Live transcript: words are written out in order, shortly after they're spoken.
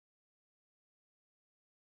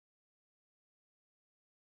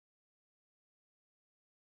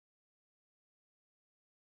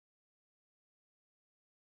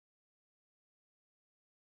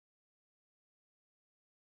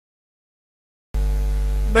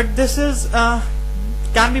but this is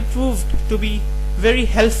can be proved to be very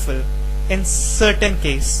helpful in certain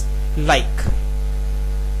case. Like,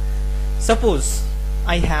 suppose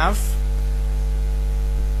I have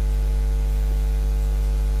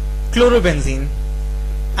chlorobenzene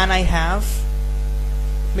and I have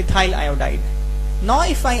methyl iodide. Now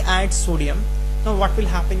if I add sodium, now what will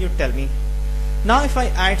happen, you tell me. Now if I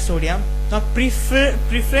add sodium, now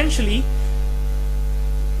preferentially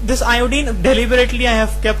this iodine, deliberately I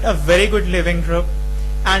have kept a very good leaving group,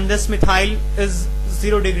 and this methyl is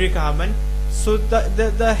 0 degree carbon, so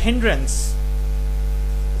the hindrance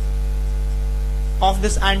of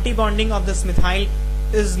this anti-bonding of this methyl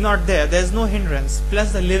is not there. There is no hindrance,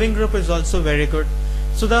 plus the leaving group is also very good,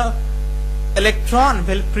 so the electron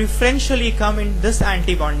will preferentially come in this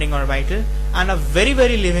anti-bonding orbital and a very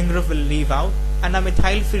leaving group will leave out and a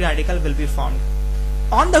methyl free radical will be formed.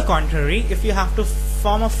 On the contrary, if you have to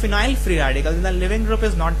form a phenyl free radical, then the leaving group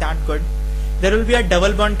is not that good. There will be a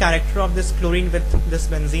double bond character of this chlorine with this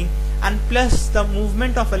benzene, and plus the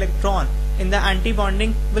movement of electron in the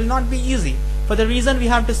anti-bonding will not be easy, for the reason we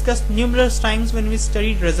have discussed numerous times when we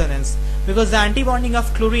studied resonance, because the anti-bonding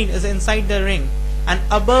of chlorine is inside the ring, and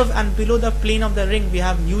above and below the plane of the ring we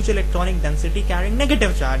have huge electronic density carrying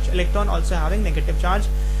negative charge, electron also having negative charge.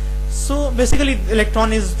 So basically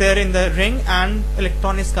electron is there in the ring and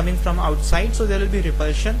electron is coming from outside, so there will be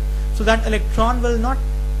repulsion, so that electron will not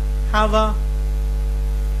have a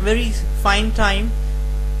very fine time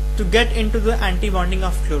to get into the anti-bonding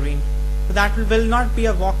of chlorine. So that will not be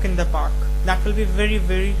a walk in the park, that will be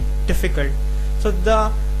very difficult. So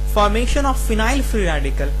the formation of phenyl free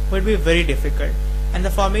radical will be very difficult, and the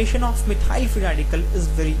formation of methyl free radical is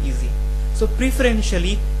very easy. So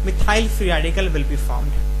preferentially methyl free radical will be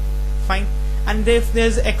formed. Fine. And if there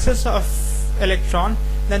is excess of electron,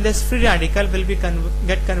 then this free radical will be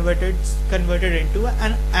get converted into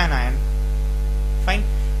an anion. Fine.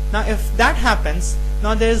 Now if that happens,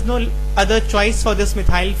 now there is no other choice for this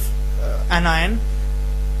methyl anion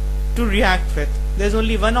to react with. There is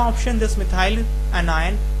only one option. This methyl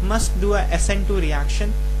anion must do a SN2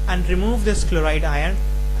 reaction and remove this chloride ion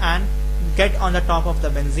and get on the top of the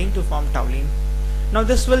benzene to form toluene. Now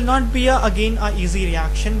this will not be again a easy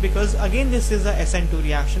reaction, because again this is a SN2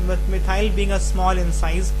 reaction, but methyl being a small in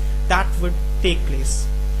size, that would take place.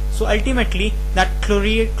 So ultimately that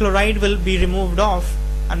chloride will be removed off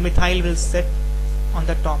and methyl will sit on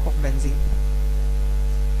the top of benzene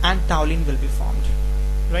and toluene will be formed,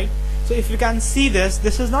 right? So if you can see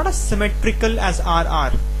this is not as symmetrical as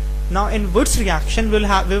RR. Now in Wurtz reaction we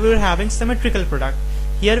were having symmetrical product.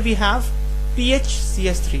 Here we have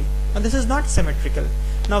PHCS3. Now this is not symmetrical.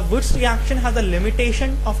 Now Wurtz reaction has a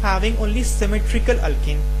limitation of having only symmetrical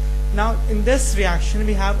alkane. Now in this reaction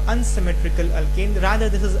we have unsymmetrical alkane, rather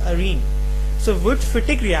this is arene. So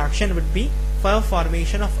Wurtz-Fittig reaction would be for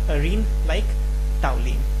formation of arene like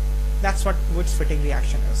toluene. That's what Wurtz-Fittig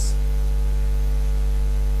reaction is.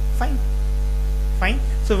 Fine.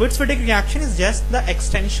 So Wurtz-Fittig reaction is just the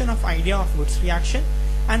extension of idea of Wurtz reaction,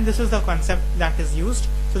 and this is the concept that is used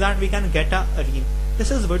so that we can get a arene.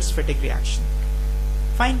 This is Wurtz-Fittig reaction.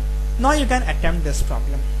 Fine. Now you can attempt this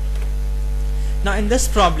problem. Now in this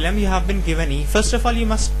problem you have been given E. First of all you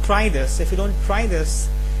must try this. If you don't try this,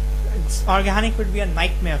 organic would be a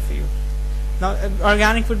nightmare for you. Now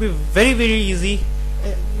organic would be very easy.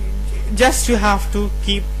 Just you have to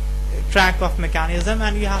keep track of mechanism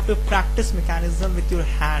and you have to practice mechanism with your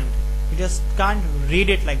hand. You just can't read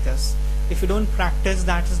it like this. If you don't practice,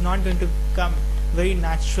 that is not going to come very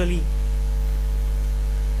naturally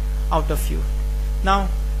out of you. Now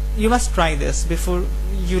you must try this before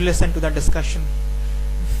you listen to the discussion.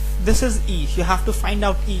 This is E. You have to find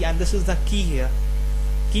out E, and this is the key here.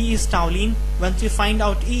 Key is toluene. Once you find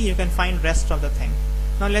out E, you can find rest of the thing.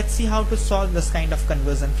 Now let's see how to solve this kind of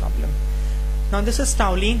conversion problem. Now this is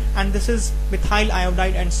toluene and this is methyl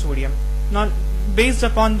iodide and sodium. Now based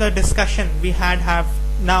upon the discussion we have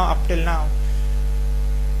now up till now,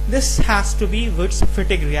 this has to be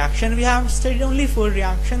Wurtz-Fittig reaction. We have studied only 4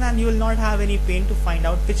 reactions and you will not have any pain to find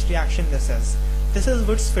out which reaction this is. This is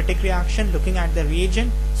Wurtz-Fittig reaction. Looking at the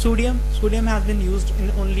reagent, sodium has been used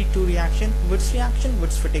in only 2 reactions, Wurtz reaction,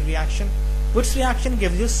 Wurtz-Fittig reaction. Wurtz reaction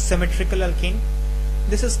gives you symmetrical alkane.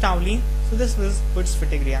 This is toluene, so this is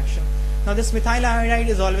Wurtz-Fittig reaction. Now this methyl iodide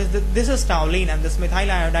is always, this is toluene and this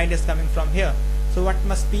methyl iodide is coming from here. So what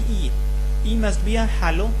must be E? E must be a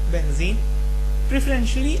halobenzene,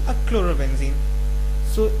 preferentially a chlorobenzene.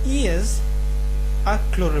 So E is a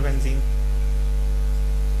chlorobenzene.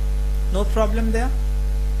 No problem there.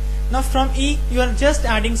 Now from E you are just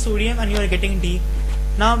adding sodium and you are getting D.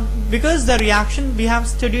 Now because the reaction we have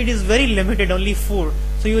studied is very limited, only 4,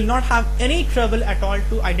 so you will not have any trouble at all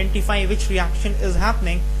to identify which reaction is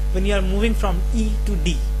happening when you are moving from E to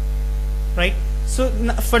D, right? So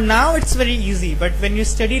for now it's very easy, but when you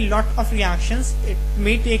study lot of reactions, it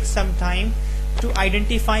may take some time to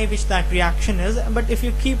identify which that reaction is, but if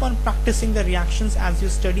you keep on practicing the reactions as you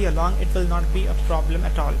study along, it will not be a problem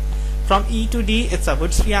at all. From E to D, it's a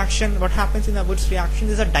Wurtz reaction. What happens in a Wurtz reaction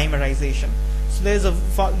is a dimerization. So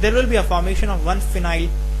there will be a formation of one phenyl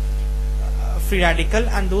free radical,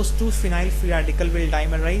 and those two phenyl free radical will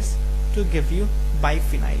dimerize to give you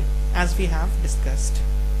biphenyl, as we have discussed,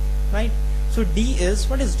 right? So D is,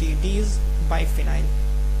 what is D? D is biphenyl.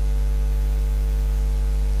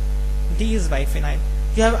 D is biphenyl.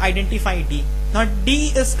 You have identified D. Now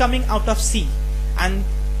D is coming out of C and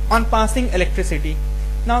on passing electricity.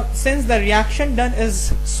 Now since the reaction done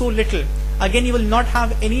is so little, again you will not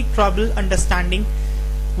have any trouble understanding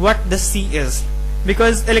what the C is,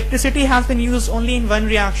 because electricity has been used only in one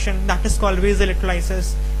reaction, that is Colbase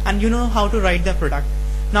electrolysis, and you know how to write the product.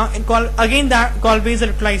 Now in Colbase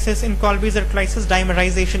electrolysis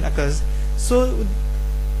dimerization occurs. So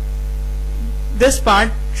this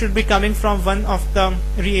part should be coming from one of the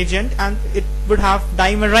reagent, and it would have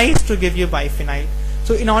dimerized to give you biphenyl.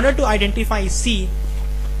 So in order to identify C,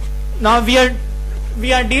 now we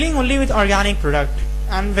are dealing only with organic product,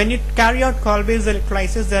 and when you carry out Colbase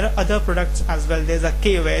electrolysis, there are other products as well. There's a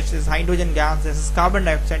KOH, there's hydrogen gas, there's carbon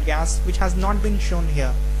dioxide gas, which has not been shown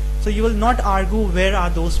here. So you will not argue where are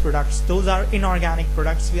those products. Those are inorganic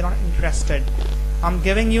products. We are not interested. I'm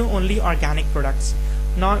giving you only organic products.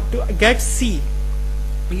 Now to get C,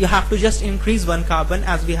 you have to just increase one carbon,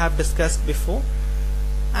 as we have discussed before,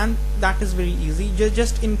 and that is very easy.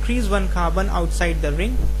 Just increase one carbon outside the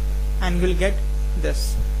ring and you will get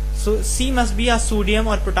this. So C must be a sodium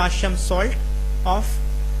or potassium salt of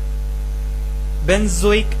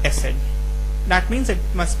benzoic acid. That means it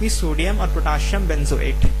must be sodium or potassium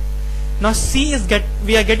benzoate. Now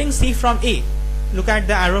we are getting C from A. Look at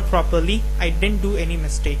the arrow properly. I didn't do any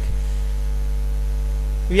mistake.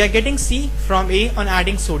 We are getting C from A on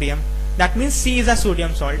adding sodium. That means C is a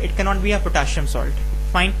sodium salt. It cannot be a potassium salt.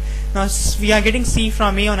 Fine. Now we are getting C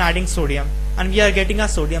from A on adding sodium, and we are getting a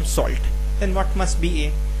sodium salt. Then what must be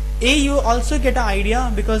A? A you also get an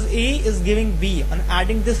idea, because A is giving B on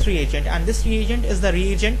adding this reagent, and this reagent is the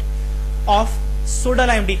reagent of soda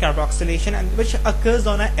lime decarboxylation, and which occurs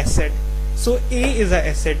on an acid. So A is an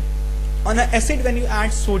acid. On an acid, when you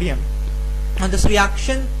add sodium, and this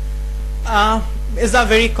reaction is a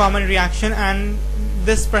very common reaction, and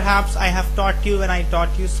this perhaps I have taught you when I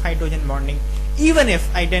taught you hydrogen bonding. Even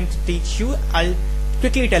if I didn't teach you, I'll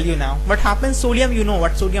quickly tell you now. What happens? Sodium, you know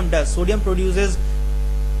what sodium does. Sodium produces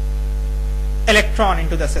electron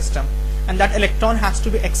into the system, and that electron has to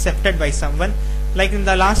be accepted by someone. Like in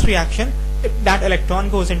the last reaction, that electron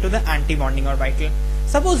goes into the anti-bonding orbital.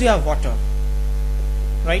 Suppose you have water,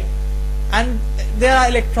 right? And there are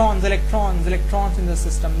electrons in the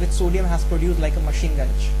system which sodium has produced like a machine gun,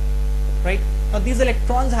 right? Now these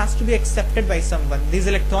electrons has to be accepted by someone. This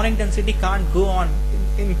electronic density can't go on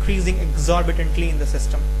increasing exorbitantly in the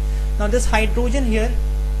system. Now this hydrogen here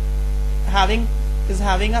is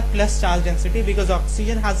having a plus charge density, because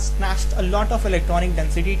oxygen has snatched a lot of electronic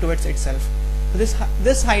density towards itself. So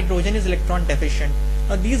this hydrogen is electron deficient.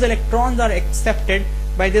 Now these electrons are accepted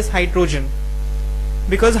by this hydrogen,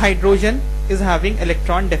 because hydrogen is having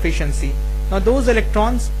electron deficiency. Now those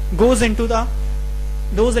electrons goes into the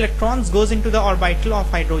orbital of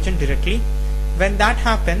hydrogen directly. When that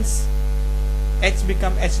happens, H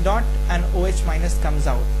become H dot and OH minus comes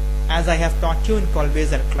out, as I have taught you in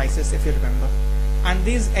Colbase electrolysis, if you remember. And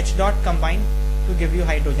these H dot combine to give you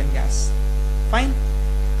hydrogen gas. Fine.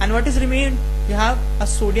 And what is remained? You have a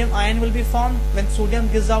sodium ion will be formed when sodium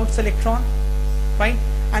gives out its electron, right?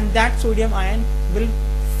 And that sodium ion will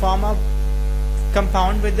form a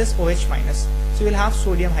compound with this OH minus. So you will have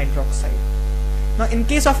sodium hydroxide. Now in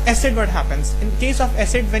case of acid, what happens? In case of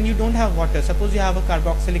acid, when you don't have water, suppose you have a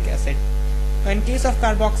carboxylic acid. Now in case of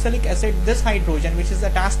carboxylic acid, this hydrogen which is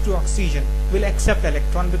attached to oxygen will accept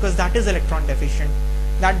electron, because that is electron deficient.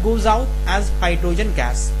 That goes out as hydrogen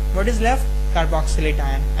gas. What is left? Carboxylate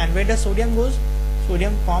ion. And where does sodium goes?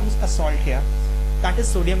 Sodium forms a salt here. That is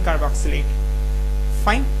sodium carboxylate.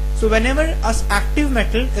 Fine. So whenever an active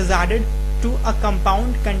metal is added to a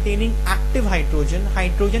compound containing active hydrogen,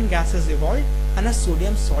 hydrogen gas is evolved and a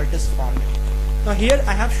sodium salt is formed. Now here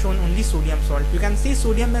I have shown only sodium salt. You can see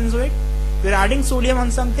sodium benzoate. We are adding sodium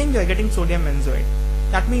on something, we are getting sodium benzoate.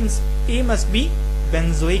 That means A must be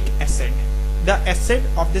benzoic acid, the acid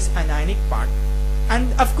of this anionic part.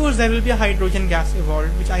 and of course there will be a hydrogen gas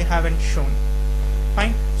evolved, which I haven't shown.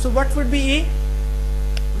 Fine. So what would be A?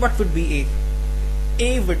 What would be A?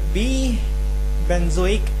 A would be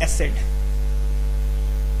benzoic acid.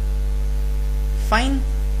 Fine.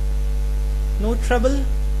 No trouble.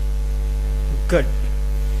 Good.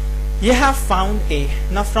 You have found A.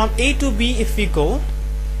 Now from A to B, if we go,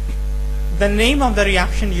 the name of the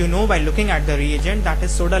reaction you know by looking at the reagent, that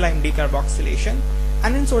is soda lime decarboxylation.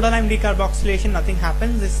 And in soda lime decarboxylation, nothing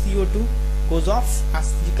happens. This CO2 goes off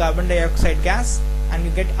as the carbon dioxide gas, and you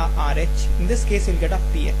get a RH. In this case, you'll get a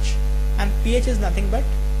pH, and pH is nothing but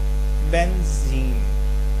benzene.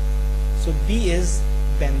 So B is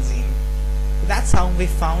benzene. That's how we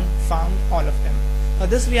found all of them. Now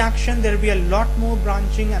this reaction, there will be a lot more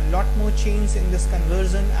branching and lot more chains in this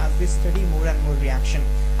conversion as we study more and more reaction.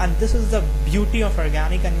 And this is the beauty of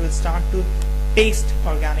organic, and you will start to taste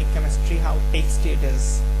organic chemistry, how tasty it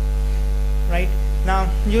is. Right? Now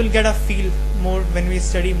you will get a feel more when we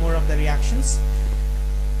study more of the reactions.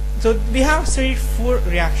 So we have studied 4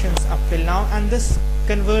 reactions up till now, and this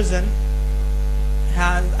conversion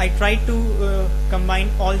has, I tried to combine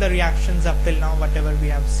all the reactions up till now, whatever we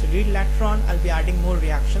have studied. Later on I'll be adding more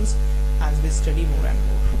reactions as we study more and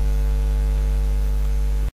more.